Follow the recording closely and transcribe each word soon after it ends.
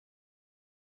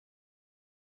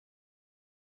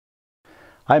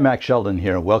Hi, Max Sheldon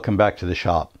here. Welcome back to the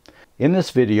shop. In this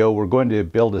video, we're going to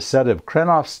build a set of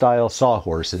Krenov-Style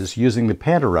Sawhorses using the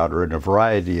PantoRouter in a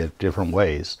variety of different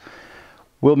ways.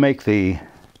 We'll make the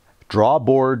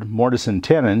drawboard mortise and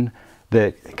tenon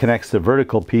that connects the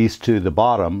vertical piece to the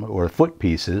bottom, or foot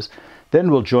pieces.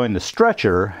 Then we'll join the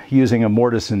stretcher using a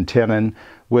mortise and tenon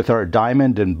with our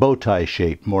Diamond and Bowtie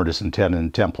shaped mortise and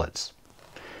tenon templates.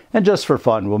 And just for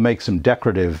fun, we'll make some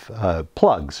decorative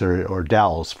plugs or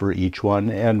dowels for each one.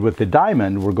 And with the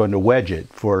diamond, we're going to wedge it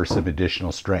for some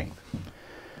additional strength.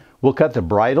 We'll cut the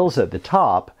bridles at the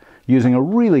top using a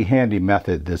really handy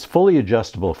method that's fully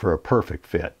adjustable for a perfect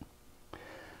fit.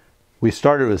 We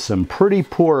started with some pretty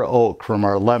poor oak from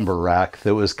our lumber rack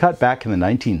that was cut back in the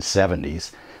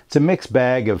 1970s. It's a mixed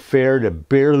bag of fair to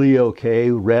barely okay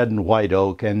red and white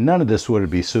oak, and none of this would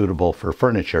be suitable for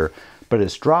furniture. But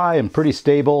it's dry and pretty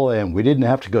stable, and we didn't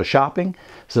have to go shopping,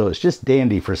 so it's just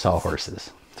dandy for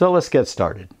sawhorses. So let's get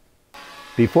started.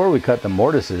 Before we cut the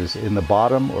mortises in the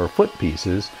bottom or foot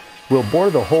pieces, we'll bore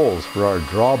the holes for our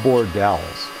drawboard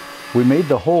dowels. We made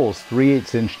the holes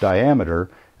 3/8 inch diameter,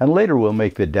 and later we'll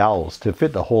make the dowels to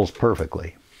fit the holes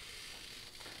perfectly.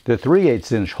 The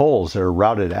 3/8 inch holes are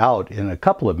routed out in a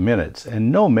couple of minutes, and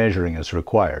no measuring is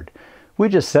required. We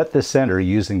just set the center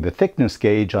using the thickness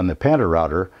gauge on the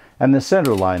PantoRouter and the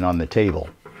center line on the table.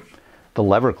 The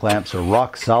lever clamps are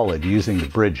rock solid using the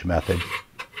bridge method.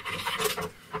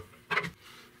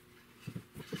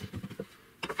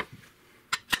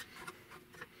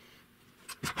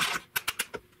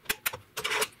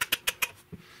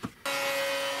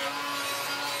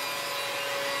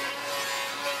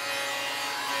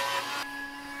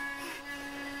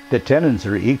 The tenons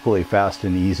are equally fast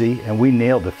and easy, and we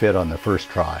nailed the fit on the first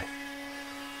try.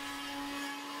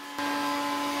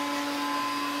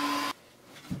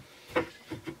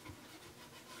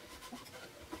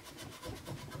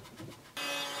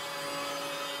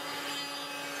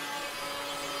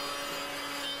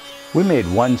 We made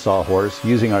one sawhorse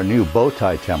using our new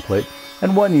Bowtie template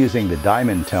and one using the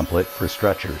Diamond template for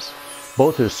stretchers.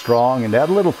 Both are strong and add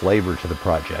a little flavor to the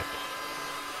project.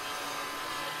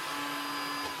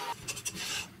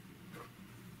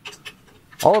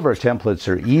 All of our templates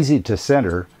are easy to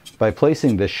center by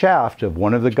placing the shaft of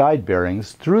one of the guide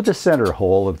bearings through the center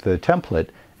hole of the template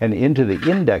and into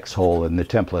the index hole in the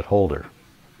template holder.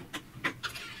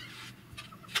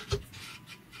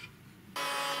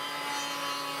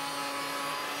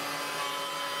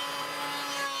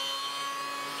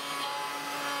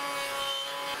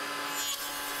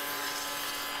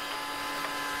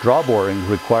 Drawboring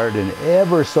required an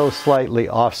ever so slightly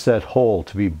offset hole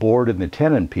to be bored in the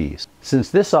tenon piece. Since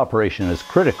this operation is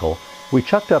critical, we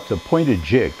chucked up the pointed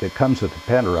jig that comes with the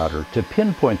PantoRouter to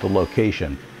pinpoint the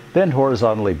location, then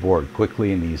horizontally bored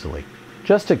quickly and easily.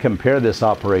 Just to compare this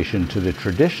operation to the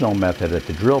traditional method at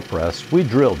the drill press, we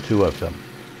drilled 2 of them.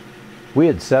 We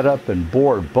had set up and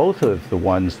bored both of the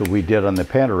ones that we did on the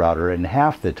PantoRouter in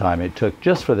half the time it took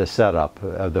just for the setup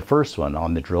of the first one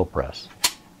on the drill press.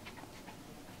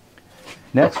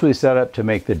 Next, we set up to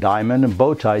make the Diamond and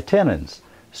Bowtie tenons,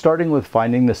 starting with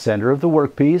finding the center of the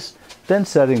workpiece, then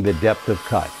setting the depth of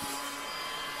cut.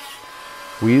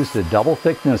 We used a double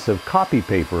thickness of copy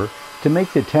paper to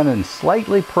make the tenon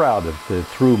slightly proud of the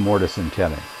through mortise and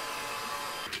tenon.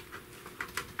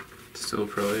 Still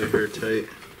probably a hair tight.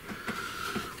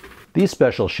 These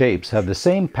special shapes have the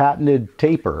same patented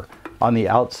taper on the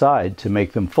outside to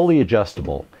make them fully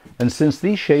adjustable. And since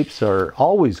these shapes are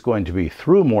always going to be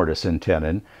through mortise and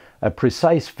tenon, a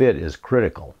precise fit is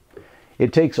critical.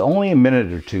 It takes only a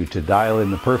minute or two to dial in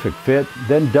the perfect fit,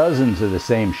 then dozens of the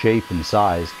same shape and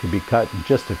size can be cut in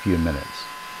just a few minutes.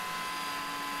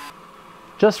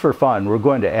 Just for fun, we're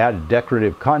going to add a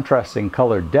decorative contrasting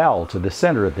colored dowel to the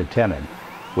center of the tenon.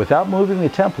 Without moving the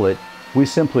template, we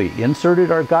simply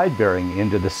inserted our guide bearing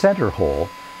into the center hole,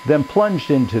 then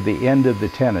plunged into the end of the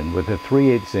tenon with a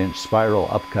 3/8 inch spiral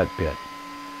upcut bit.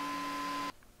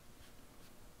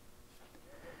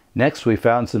 Next, we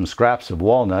found some scraps of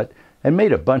walnut and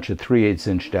made a bunch of 3/8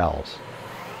 inch dowels.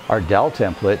 Our dowel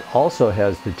template also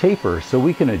has the taper so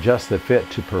we can adjust the fit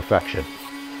to perfection.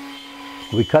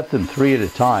 We cut them 3 at a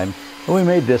time, and we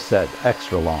made this set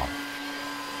extra long.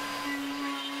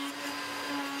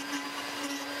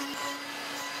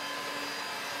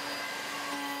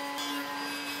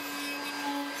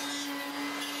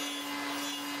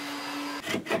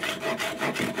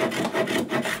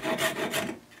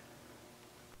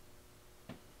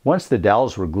 Once the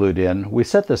dowels were glued in, we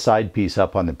set the side piece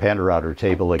up on the PantoRouter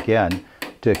table again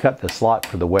to cut the slot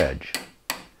for the wedge.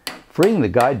 Freeing the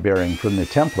guide bearing from the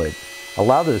template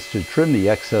allowed us to trim the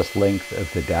excess length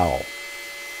of the dowel.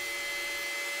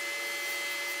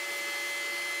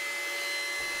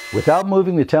 Without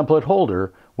moving the template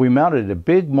holder, we mounted a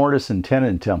big Mortise and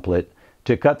Tenon template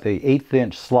to cut the 1/8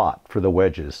 inch slot for the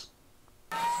wedges.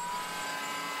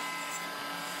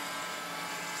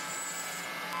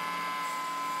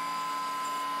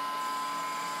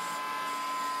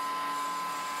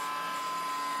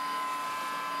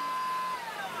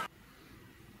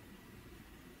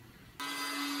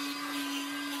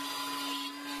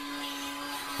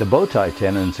 The bow tie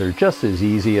tenons are just as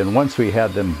easy, and once we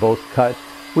had them both cut,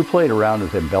 we played around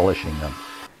with embellishing them.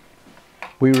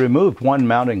 We removed one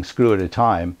mounting screw at a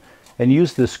time and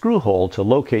used the screw hole to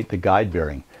locate the guide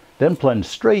bearing, then plunged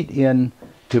straight in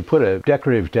to put a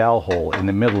decorative dowel hole in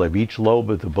the middle of each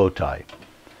lobe of the bow tie.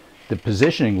 The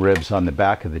positioning ribs on the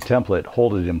back of the template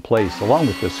hold it in place along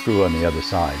with the screw on the other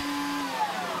side.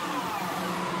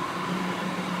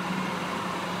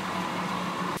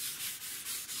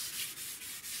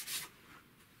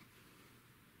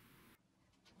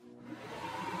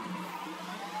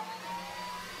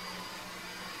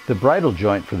 The bridle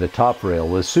joint for the top rail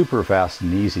was super fast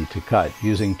and easy to cut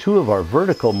using two of our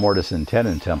vertical Mortise and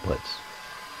Tenon templates.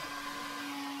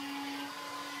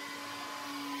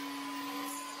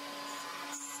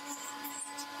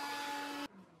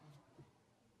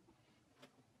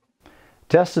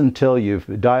 Test until you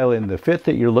dial in the fit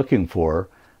that you're looking for,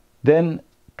 then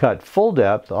cut full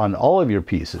depth on all of your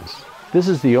pieces. This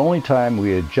is the only time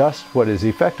we adjust what is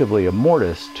effectively a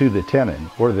mortise to the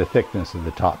tenon, or the thickness of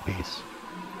the top piece.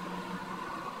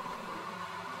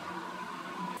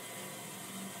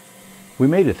 We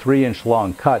made a 3-inch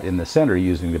long cut in the center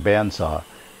using the bandsaw,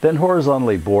 then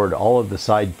horizontally bored all of the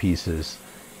side pieces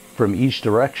from each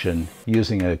direction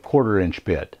using a 1/4 inch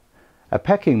bit. A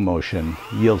pecking motion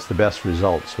yields the best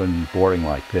results when boring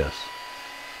like this.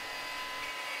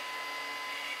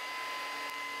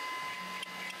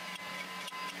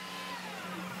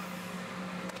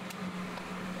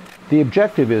 The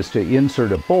objective is to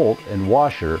insert a bolt and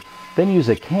washer, then use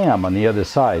a cam on the other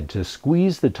side to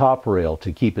squeeze the top rail to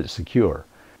keep it secure.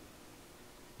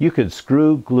 You could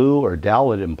screw, glue, or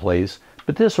dowel it in place,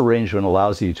 but this arrangement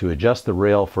allows you to adjust the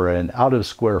rail for an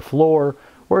out-of-square floor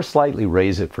or slightly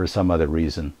raise it for some other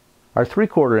reason. Our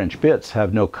 3/4 inch bits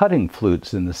have no cutting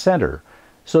flutes in the center,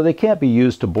 so they can't be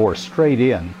used to bore straight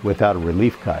in without a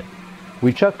relief cut.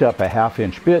 We chucked up a 1/2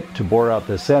 inch bit to bore out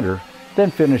the center,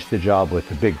 then finished the job with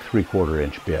the big 3/4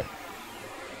 inch bit.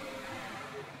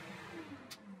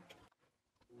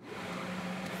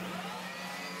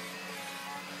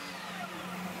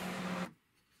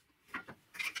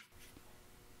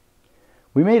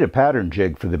 We made a pattern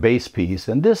jig for the base piece,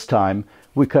 and this time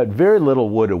we cut very little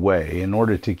wood away in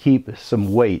order to keep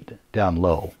some weight down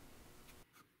low.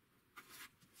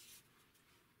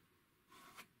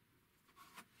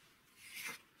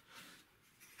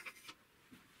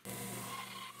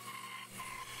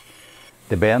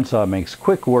 The bandsaw makes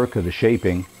quick work of the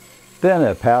shaping, then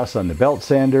a pass on the belt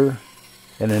sander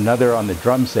and another on the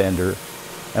drum sander,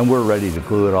 and we're ready to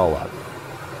glue it all up.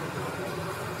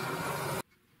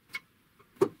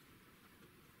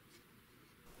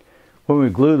 When we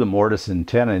glue the mortise and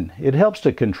tenon, it helps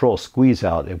to control squeeze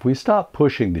out if we stop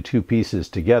pushing the two pieces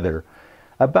together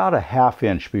about a 1/2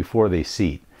 inch before they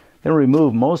seat, then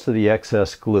remove most of the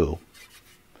excess glue.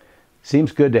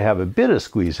 Seems good to have a bit of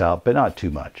squeeze out, but not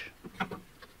too much.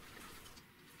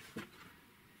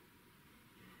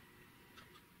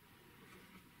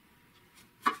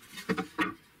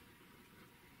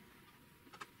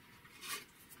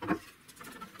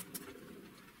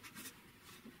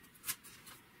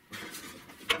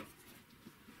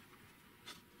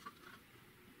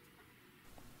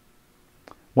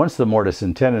 Once the mortise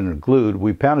and tenon are glued,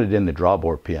 we pounded in the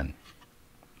drawbore pin.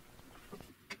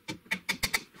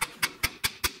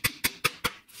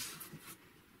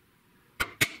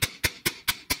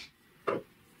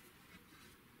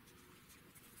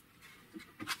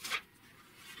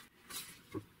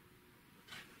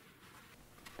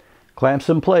 Clamps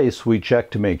in place, we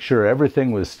checked to make sure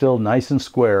everything was still nice and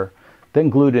square, then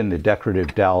glued in the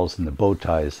decorative dowels and the bow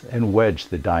ties and wedged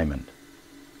the diamond.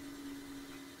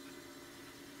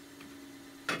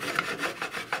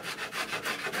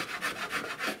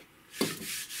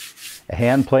 A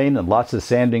hand plane and lots of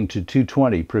sanding to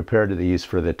 220 prepared these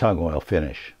for the tung oil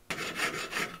finish.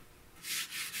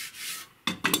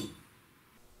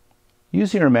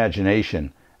 Use your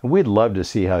imagination, and we'd love to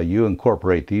see how you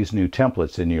incorporate these new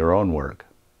templates into your own work.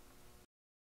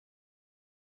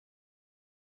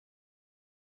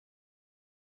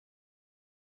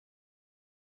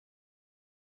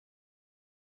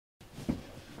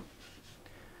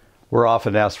 We're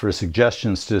often asked for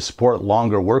suggestions to support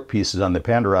longer workpieces on the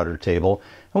PantoRouter table,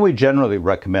 and we generally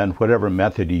recommend whatever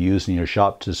method you use in your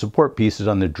shop to support pieces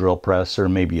on the drill press or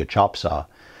maybe a chop saw.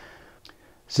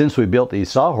 Since we built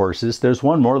these sawhorses, there's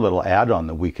one more little add-on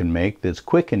that we can make that's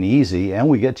quick and easy, and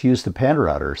we get to use the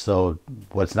PantoRouter, so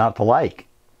what's not to like?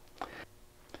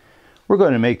 We're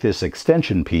going to make this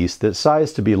extension piece that's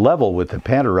sized to be level with the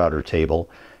PantoRouter table,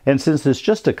 and since it's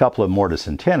just a couple of mortise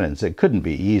and tenons, it couldn't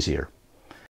be easier.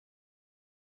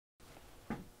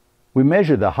 We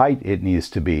measured the height it needs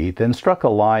to be, then struck a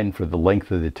line for the length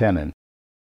of the tenon.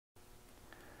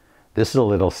 This is a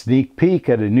little sneak peek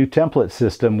at a new template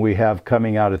system we have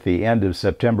coming out at the end of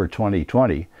September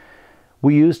 2020.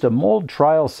 We used a mold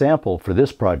trial sample for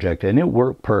this project and it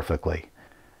worked perfectly.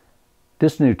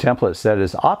 This new template set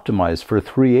is optimized for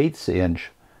 3/8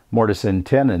 inch mortise and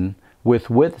tenon with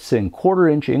widths in 1/4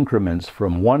 inch increments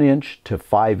from 1 inch to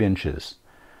 5 inches.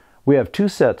 We have two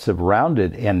sets of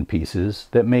rounded end pieces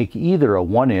that make either a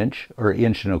 1 inch or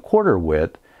 1.25 inch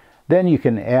width. Then you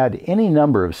can add any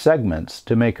number of segments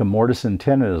to make a mortise and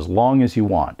tenon as long as you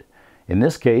want. In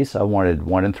this case, I wanted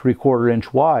 1 3/4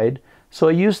 inch wide, so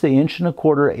I used the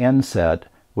 1.25 inch end set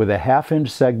with a 1/2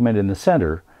 inch segment in the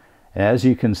center, and as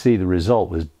you can see, the result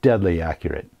was deadly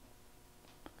accurate.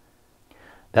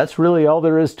 That's really all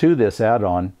there is to this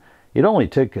add-on. It only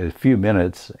took a few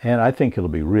minutes, and I think it'll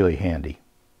be really handy.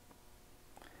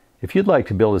 If you'd like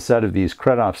to build a set of these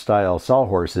Krenov-Style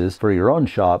Sawhorses for your own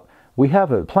shop, we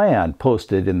have a plan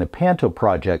posted in the Panto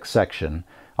Project section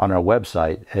on our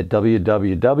website at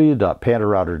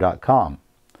www.pantorouter.com.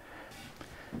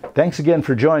 Thanks again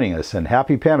for joining us, and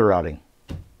happy PantoRouting!